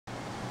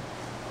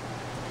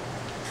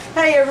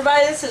Hey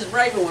everybody, this is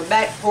Raven with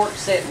Back Porch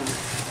Sitting.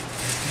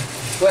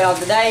 Well,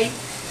 today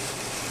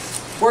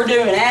we're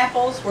doing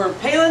apples. We're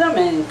peeling them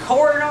and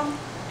coring them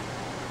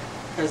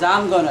because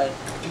I'm going to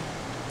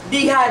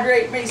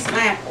dehydrate me some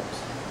apples.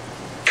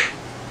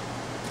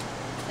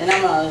 And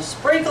I'm going to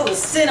sprinkle the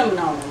cinnamon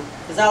on them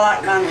because I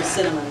like mine with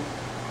cinnamon.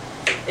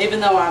 Even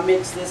though I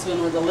mix this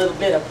one with a little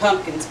bit of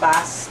pumpkin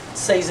spice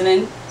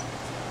seasoning.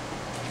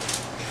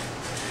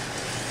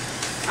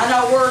 I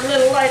know we're a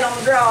little late on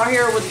the draw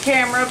here with the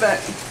camera,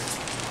 but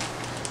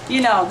you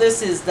know,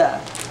 this is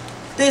the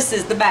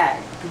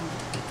bag.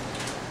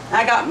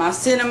 I got my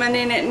cinnamon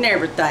in it and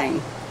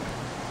everything.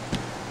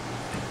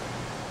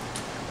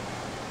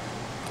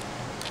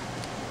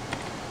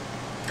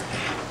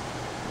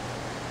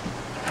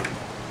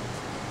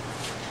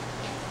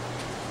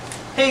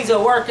 He's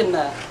working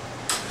the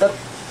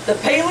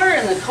peeler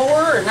and the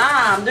core, and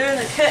I'm doing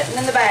the cutting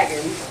and the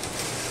bagging.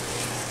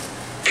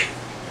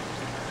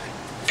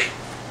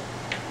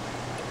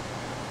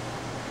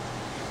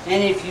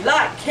 And if you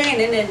like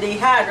canning and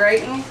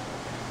dehydrating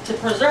to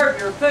preserve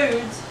your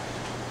foods,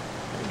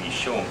 maybe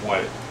show them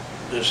what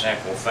this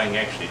apple thing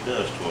actually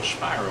does to a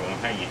spiral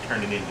and how you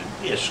turn it into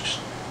discs.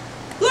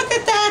 Look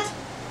at that!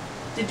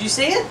 Did you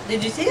see it?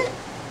 Did you see it?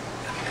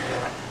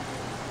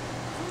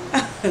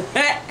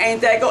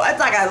 Ain't that cool? That's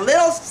like a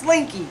little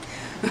slinky.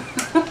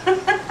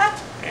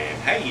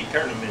 And how you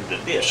turn them into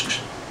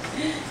discs.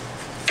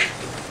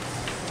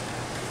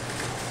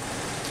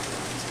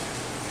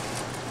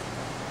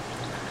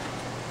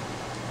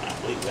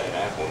 I believe that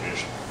apple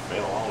just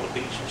fell all to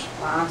pieces.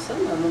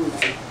 Some of them.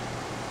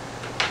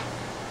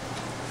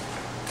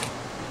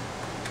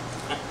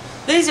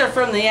 These are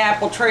from the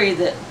apple tree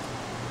that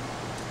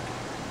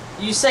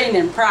you've seen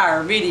in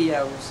prior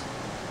videos.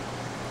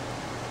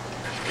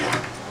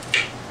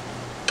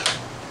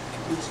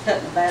 I'm just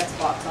cutting the bad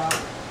spots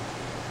off.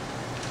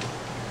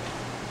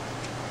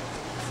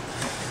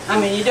 I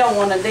mean, you don't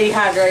want to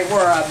dehydrate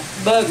where a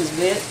bug is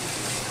bit.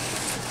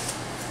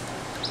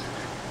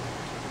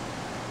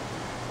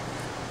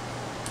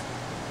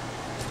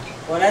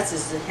 Well, that's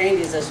as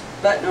handy as a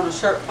button on a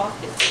shirt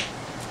pocket.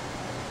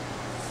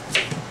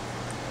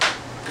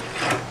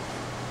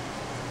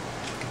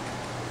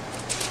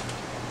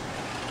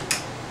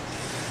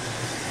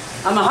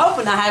 I'm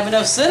hoping I have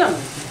enough cinnamon.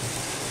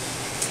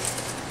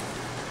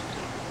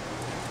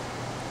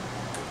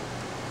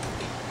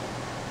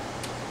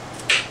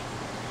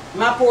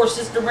 My poor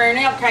sister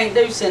Marinelle can't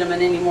do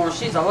cinnamon anymore.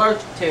 She's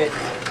allergic to it.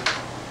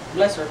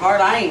 Bless her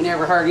heart, I ain't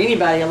never heard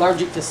anybody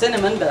allergic to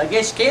cinnamon, but I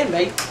guess you can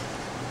be.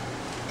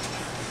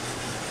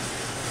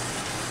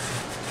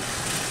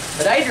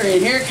 But Adrian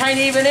here can't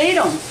even eat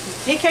them.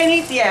 He can't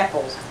eat the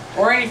apples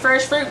or any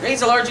fresh fruit.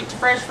 He's allergic to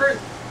fresh fruit.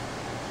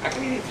 I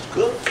can eat it if it's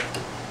cooked.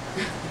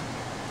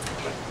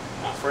 But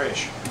not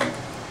fresh.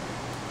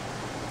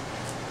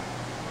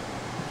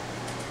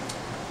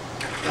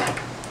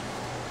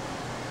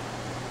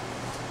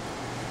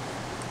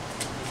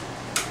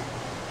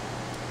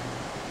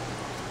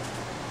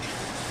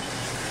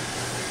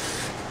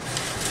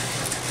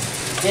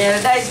 Yeah,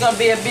 today's going to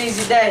be a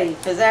busy day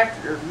because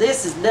after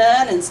this is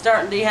done and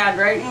starting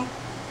dehydrating,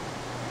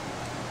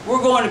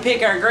 we're going to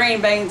pick our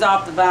green beans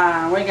off the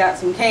vine. We got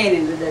some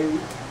canning to do. You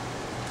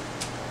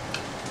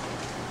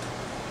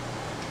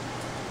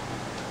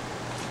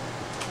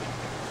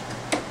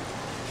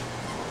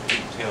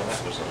can tell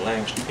that was the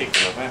last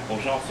picking of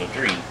apples off the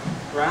tree.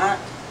 Right?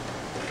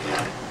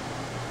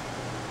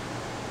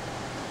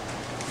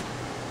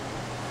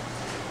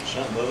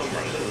 Some of them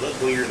are a little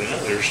uglier than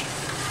others.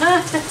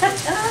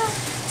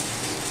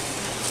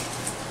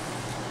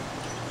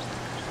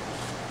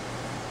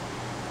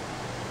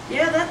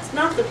 Yeah, that's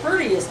not the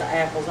prettiest of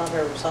apples I've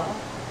ever saw.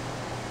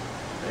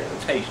 They'll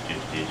taste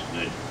just as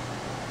good.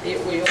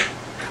 It will.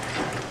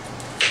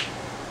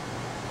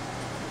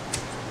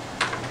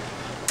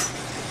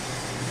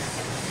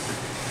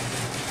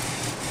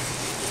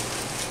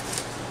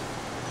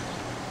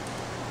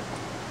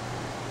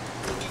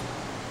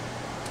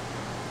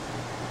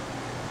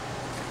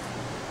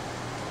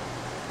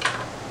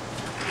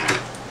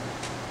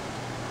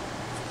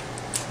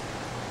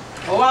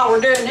 Well, while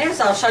we're doing this,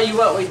 I'll show you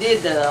what we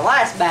did to the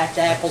last batch of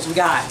apples we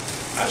got.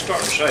 I was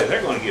starting to say,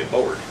 they're going to get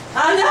bored.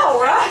 I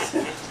know,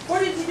 right?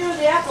 What did you do with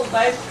the apples,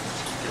 babe?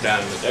 They're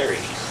down in the dairy.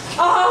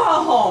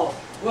 Oh,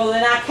 well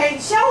then I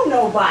can't show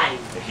nobody.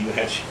 You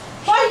have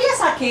Well, yes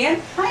I can.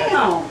 Hang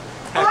on.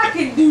 I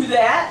can do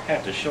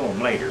that. to show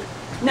them later.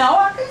 No,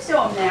 I can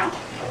show them now.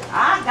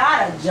 I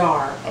got a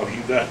jar. Oh,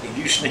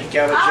 you sneak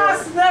out a jar?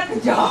 I snuck a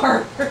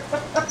jar.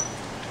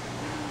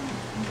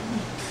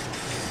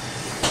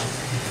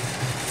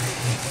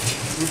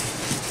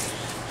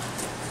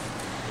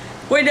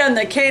 We done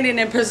the canning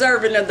and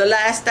preserving of the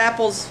last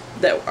apples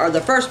that are the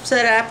first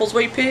set of apples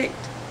we picked,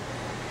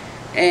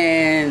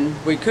 and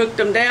we cooked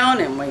them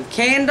down and we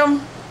canned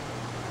them.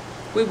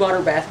 We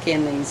water bath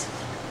canned these.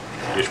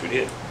 Yes, we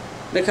did.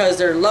 Because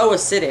they're low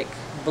acidic,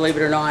 believe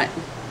it or not.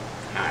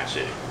 High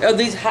acidic. Oh,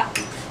 these high,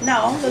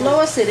 no, the low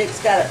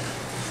acidic's got to,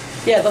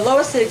 yeah, the low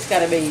acidic's got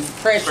to be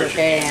pressure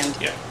canned.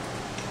 Yeah.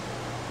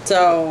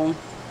 So.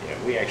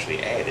 Yeah, we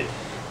actually added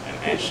an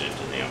acid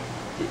to them.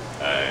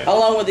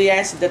 Along with the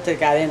acid that they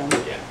got in them.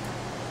 Yeah.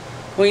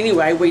 Well,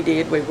 anyway, we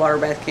water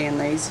bath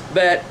canned these.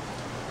 But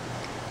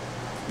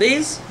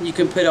these you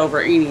can put over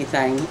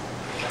anything.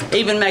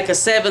 Even make a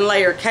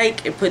 7-layer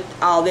cake and put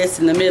all this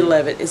in the middle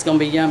of it. It's going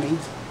to be yummy.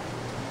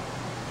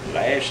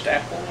 Last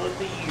apple of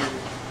the year.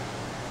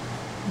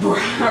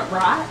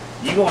 Right?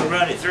 You want to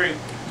run it through?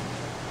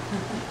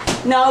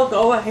 No,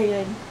 go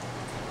ahead.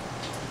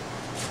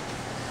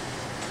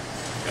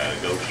 Gotta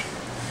go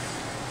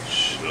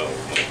slow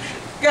motion.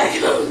 Gotta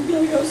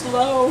go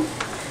slow.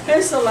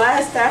 It's the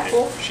last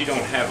apple. She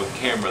don't have a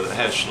camera that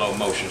has slow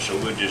motion, so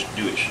we'll just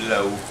do it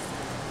slow.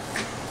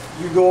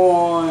 You're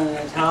going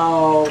to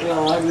talk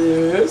like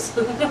this.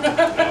 No,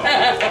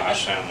 I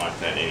sound like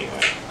that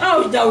anyway.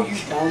 Oh, no, you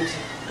don't.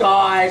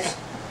 Gosh.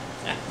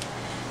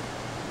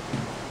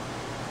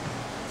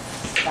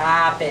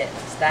 Stop it.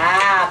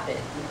 Stop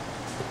it.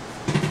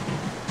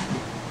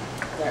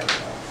 There we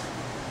go.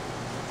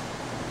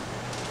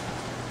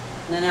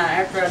 Then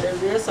after I do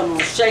this, I'm going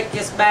to shake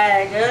this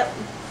bag up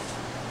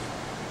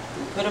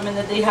and put them in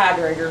the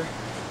dehydrator.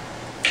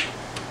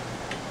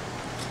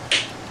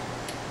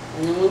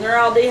 And then when they're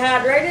all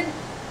dehydrated,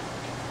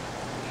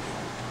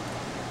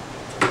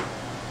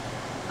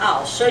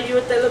 I'll show you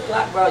what they look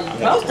like. Well, I'm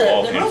most of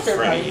walk them, in most of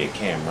front of them. your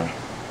camera.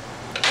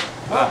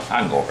 Well,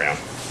 I can go around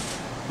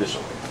this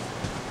way.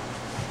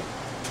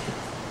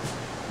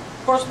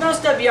 Of course,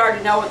 most of you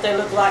already know what they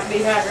look like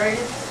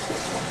dehydrated.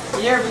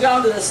 You ever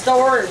gone to the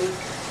store and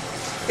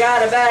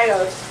got a bag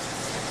of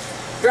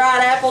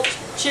dried apple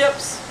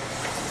chips?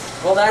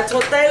 Well, that's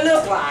what they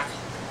look like.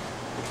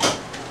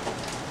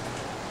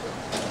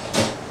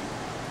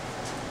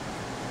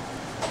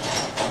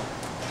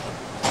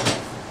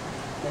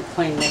 Let me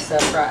clean this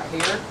up right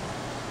here.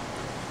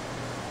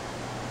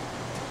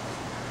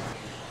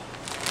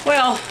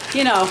 Well,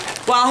 you know,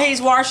 while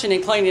he's washing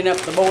and cleaning up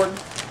the board,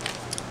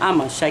 I'm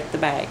going to shake the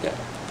bag up.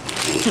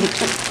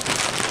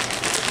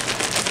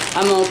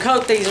 I'm going to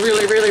coat these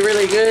really, really,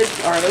 really good,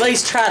 or at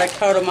least try to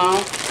coat them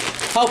all.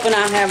 Hoping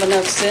I have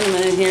enough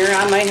cinnamon in here.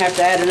 I may have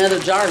to add another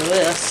jar to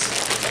this.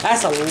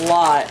 That's a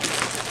lot.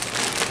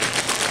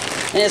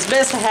 And it's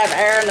best to have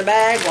air in the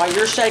bag while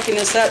you're shaking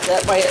this up.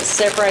 That way it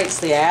separates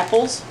the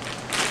apples.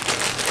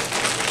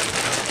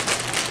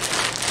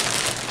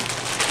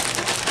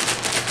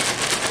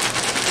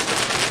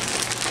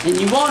 And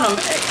you want them,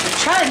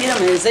 try to get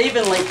them as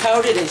evenly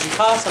coated as you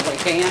possibly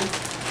can.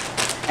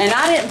 And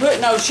I didn't put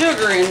no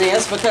sugar in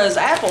this because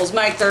apples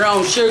make their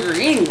own sugar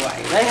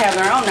anyway. They have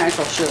their own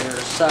natural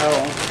sugars. So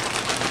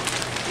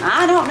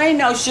I don't need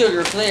no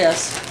sugar for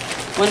this.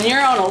 When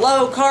you're on a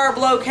low carb,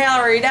 low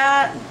calorie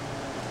diet,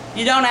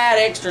 you don't add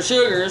extra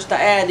sugars to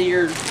add to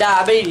your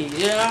diabetes,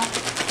 you know?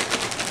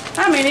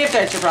 I mean, if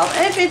that's your problem.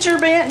 If it's your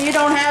bent and you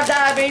don't have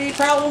diabetes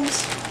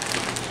problems,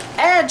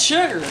 add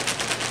sugar.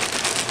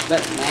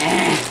 But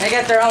nah, they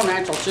got their own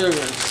natural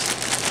sugars.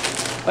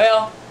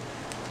 Well,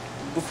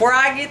 before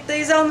I get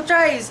these on the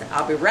trays,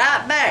 I'll be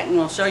right back and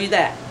I'll show you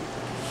that.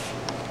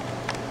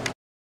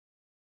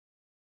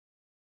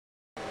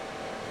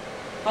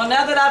 Well,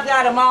 now that I've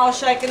got them all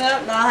shaken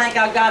up and I think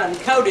I've got them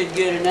coated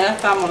good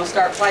enough, I'm going to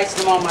start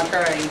placing them on my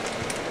tray.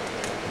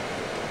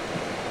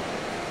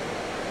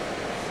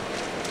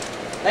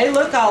 They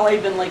look all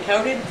evenly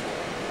coated.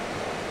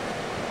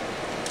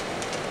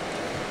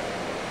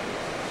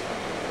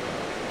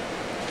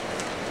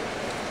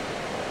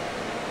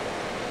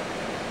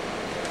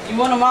 You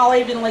want them all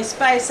evenly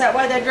spaced, that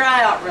way they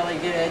dry out really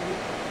good.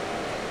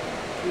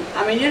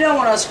 I mean, you don't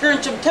want to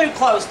scrunch them too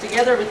close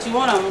together, but you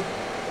want them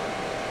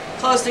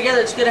close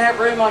together. It's going to have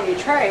room on your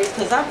trays,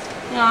 because I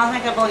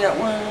think I've only got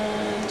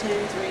 1, 2,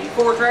 3,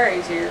 4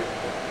 trays here.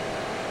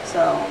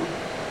 So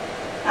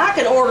I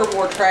could order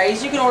more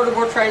trays. You can order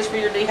more trays for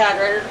your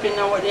dehydrator, depending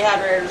on what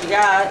dehydrators you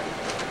got.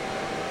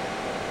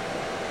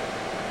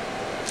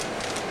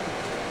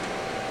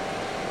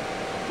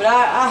 But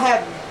I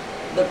have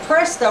the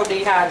Presto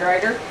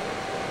dehydrator.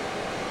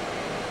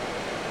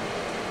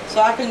 So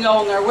I can go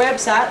on their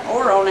website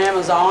or on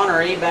Amazon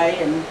or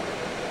eBay and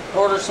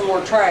order some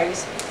more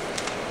trays.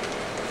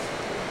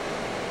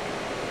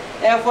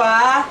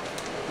 FYI,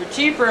 they're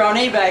cheaper on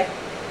eBay.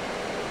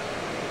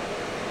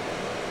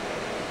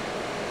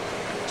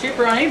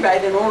 Cheaper on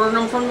eBay than ordering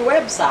them from the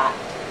website,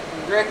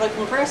 directly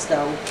from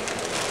Presto.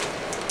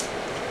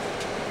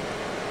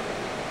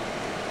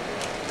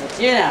 But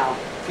you know,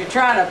 if you're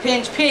trying to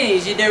pinch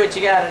pennies, you do what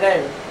you gotta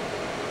do.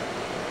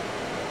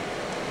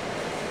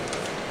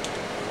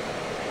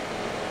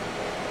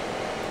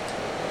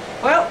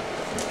 Well,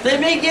 let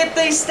me get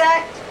these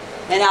stacked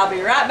and I'll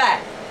be right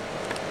back.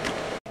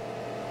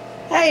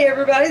 Hey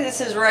everybody, this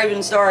is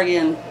Ravenstar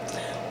again.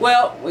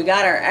 Well, we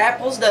got our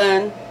apples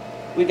done.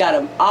 We got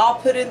them all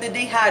put in the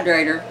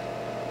dehydrator.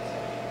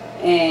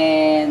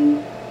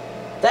 And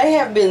they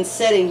have been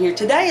sitting here.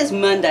 Today is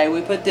Monday.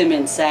 We put them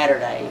in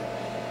Saturday.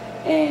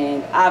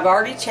 And I've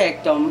already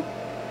checked them.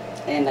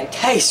 And they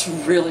taste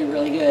really,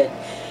 really good.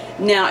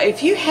 Now,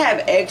 if you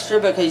have extra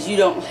because you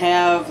don't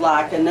have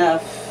like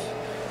enough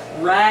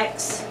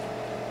racks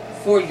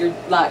for your,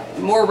 like,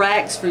 more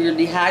racks for your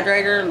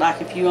dehydrator,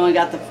 like if you only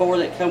got the 4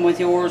 that come with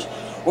yours,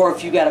 or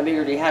if you got a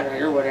bigger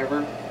dehydrator or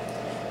whatever,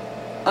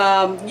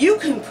 you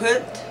can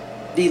put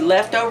the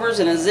leftovers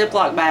in a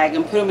Ziploc bag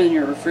and put them in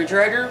your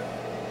refrigerator,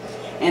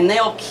 and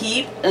they'll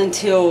keep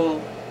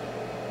until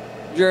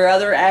your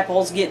other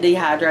apples get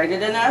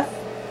dehydrated enough.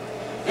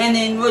 And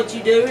then what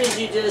you do is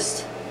you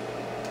just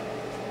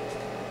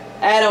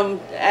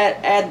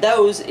add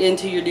those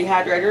into your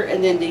dehydrator,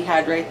 and then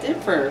dehydrate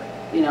them for,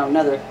 you know,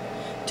 another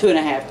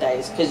 2.5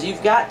 days, because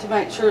you've got to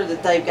make sure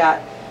that they've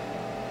got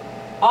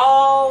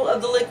all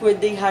of the liquid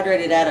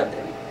dehydrated out of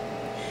them.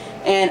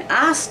 And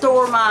I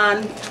store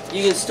mine,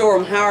 you can store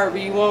them however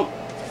you want.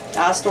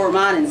 I store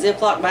mine in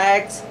Ziploc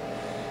bags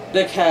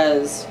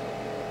because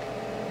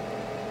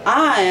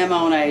I am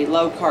on a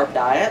low carb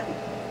diet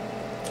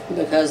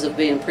because of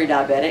being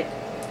pre-diabetic.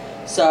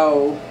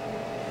 So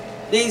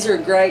these are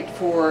great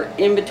for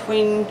in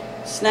between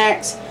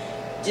snacks.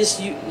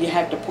 Just you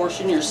have to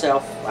portion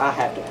yourself. I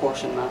have to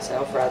portion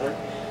myself rather.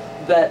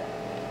 But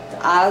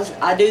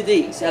I do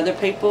these. Other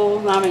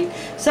people, I mean,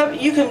 so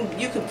you can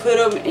put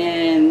them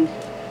in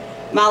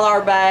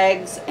Mylar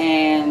bags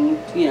and,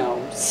 you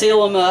know,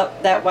 seal them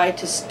up that way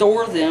to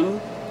store them,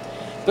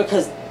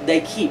 because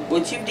they keep.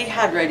 Once you've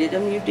dehydrated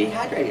them, you've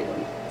dehydrated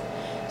them.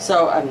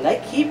 So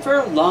they keep for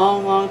a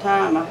long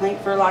time. I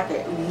think for like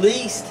at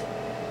least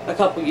a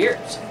couple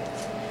years.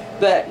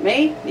 But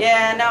me,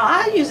 yeah, no,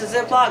 I use a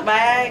Ziploc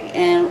bag,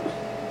 and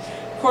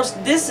of course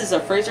this is a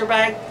freezer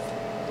bag.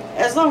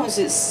 As long as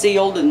it's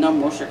sealed and no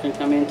moisture can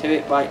come into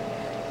it, like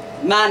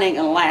mine ain't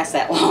gonna last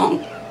that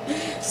long.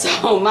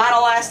 So mine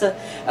will last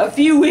a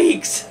few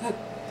weeks.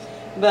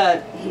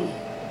 But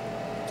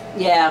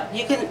yeah,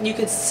 you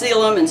can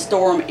seal them and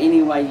store them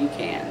any way you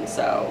can.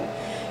 So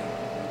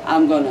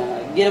I'm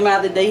gonna get them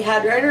out of the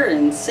dehydrator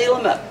and seal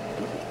them up.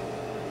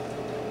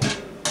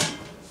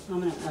 I'm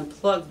gonna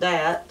unplug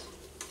that.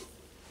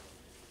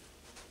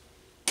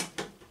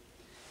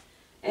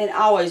 And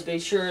always be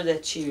sure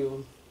that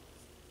you,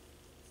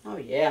 oh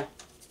yeah,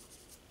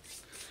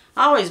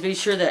 always be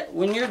sure that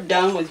when you're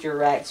done with your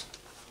racks,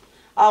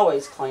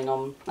 always clean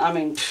them. I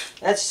mean,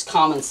 that's just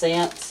common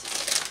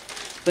sense.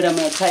 But I'm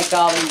going to take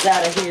all these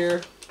out of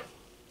here.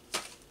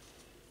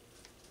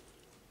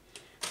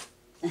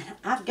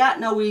 I've got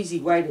no easy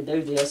way to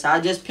do this.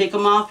 I just pick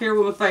them off here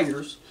with my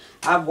fingers.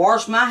 I've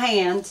washed my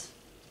hands,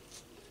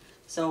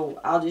 so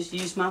I'll just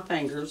use my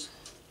fingers.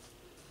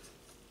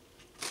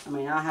 I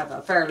mean, I have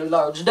a fairly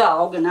large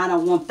dog, and I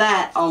don't want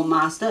that on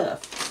my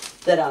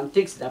stuff that I'm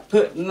fixing to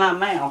put in my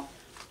mouth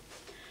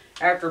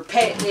after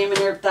petting him and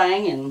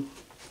everything. And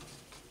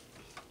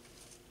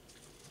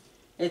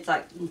it's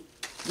like,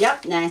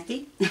 yep,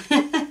 nasty.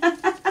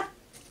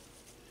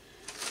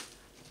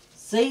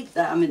 See,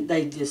 I mean,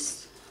 they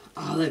just,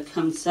 oh, they've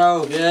come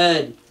so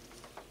good.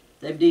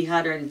 They've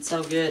dehydrated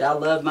so good. I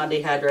love my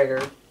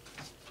dehydrator.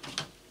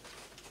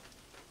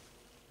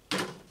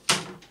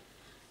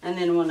 And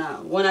then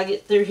when I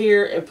get through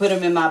here and put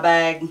them in my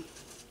bag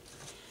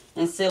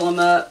and seal them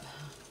up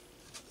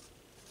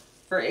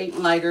for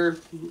eating later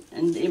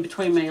and in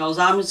between meals,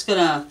 I'm just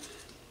gonna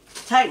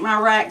take my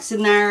racks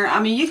in there. I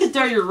mean, you could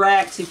throw your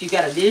racks if you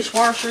got a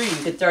dishwasher. You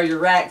could throw your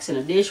racks in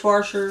a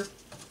dishwasher,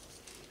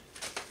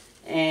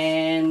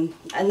 and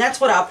that's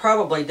what I'll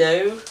probably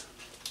do,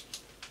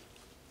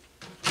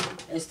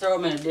 is throw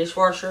them in a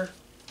dishwasher.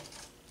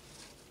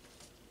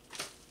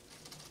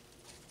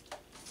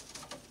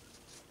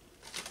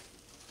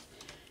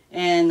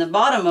 And the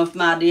bottom of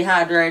my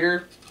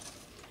dehydrator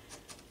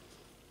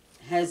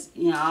has,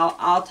 you know,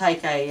 I'll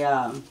take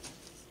a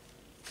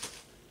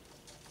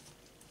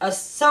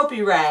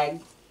soapy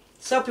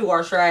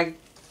wash rag,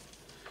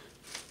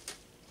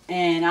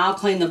 and I'll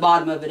clean the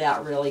bottom of it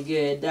out really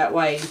good. That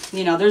way,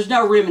 you know, there's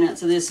no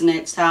remnants of this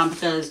next time,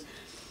 because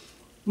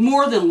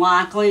more than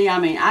likely, I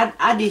mean, I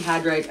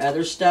dehydrate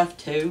other stuff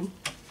too.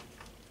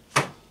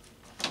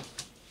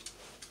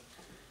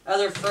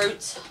 Other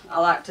fruits I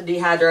like to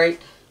dehydrate.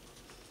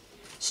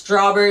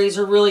 Strawberries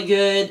are really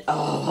good.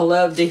 Oh, I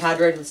love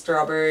dehydrated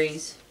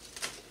strawberries.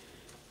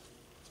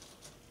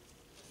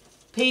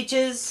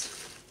 Peaches,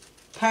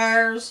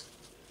 pears.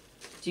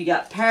 If you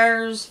got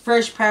pears,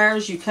 fresh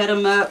pears, you cut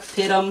them up,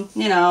 pit them,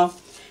 you know.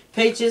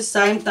 Peaches,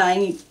 same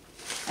thing.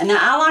 And now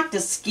I like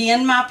to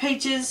skin my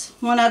peaches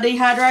when I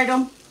dehydrate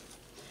them,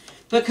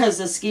 because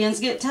the skins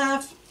get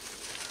tough.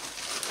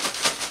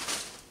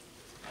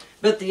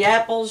 But the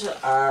apples,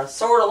 I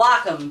sort of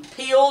like them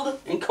peeled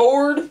and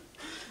cored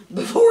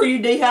before you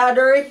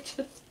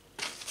dehydrate.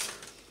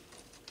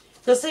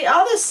 So see,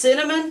 all this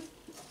cinnamon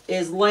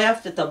is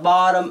left at the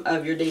bottom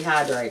of your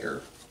dehydrator.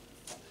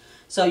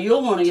 So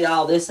you'll want to get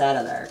all this out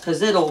of there,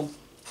 because it'll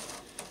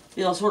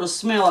sort of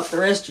smell up the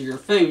rest of your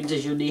foods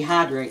as you're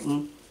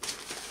dehydrating.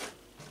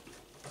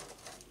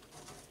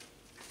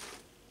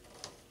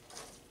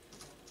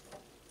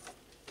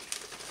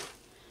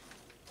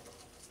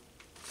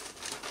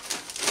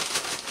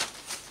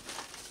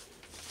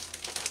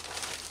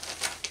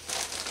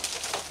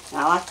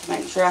 I like to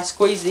make sure I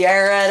squeeze the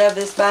air out of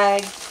this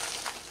bag,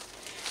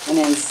 and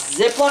then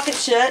Ziploc it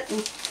shut.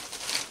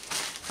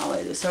 I'll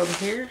lay this over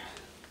here.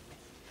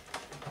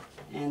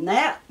 And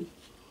that.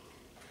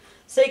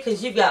 See,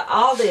 because you've got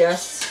all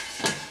this.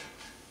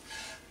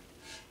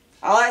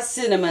 All that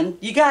cinnamon.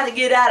 You got to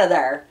get out of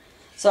there.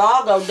 So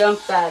I'll go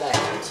dump that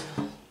out.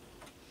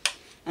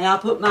 And I'll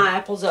put my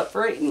apples up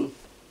for eating.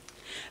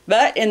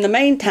 But in the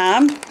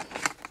meantime,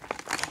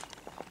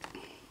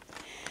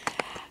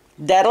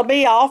 that'll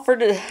be all for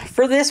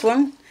this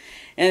one.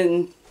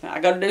 And I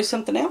got to do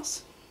something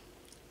else.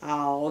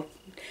 I'll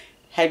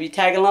have you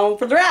tag along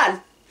for the ride.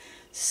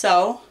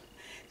 So,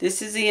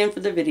 this is the end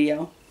for the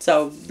video.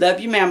 So, love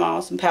you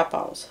mamas and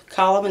papas.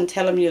 Call them and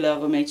tell them you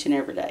love them each and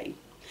every day.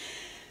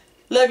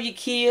 Love you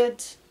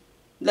kids.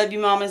 Love you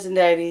mamas and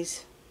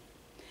daddies.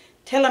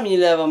 Tell them you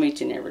love them each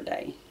and every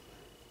day.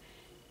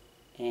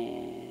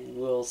 And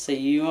we'll see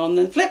you on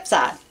the flip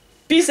side.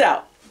 Peace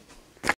out.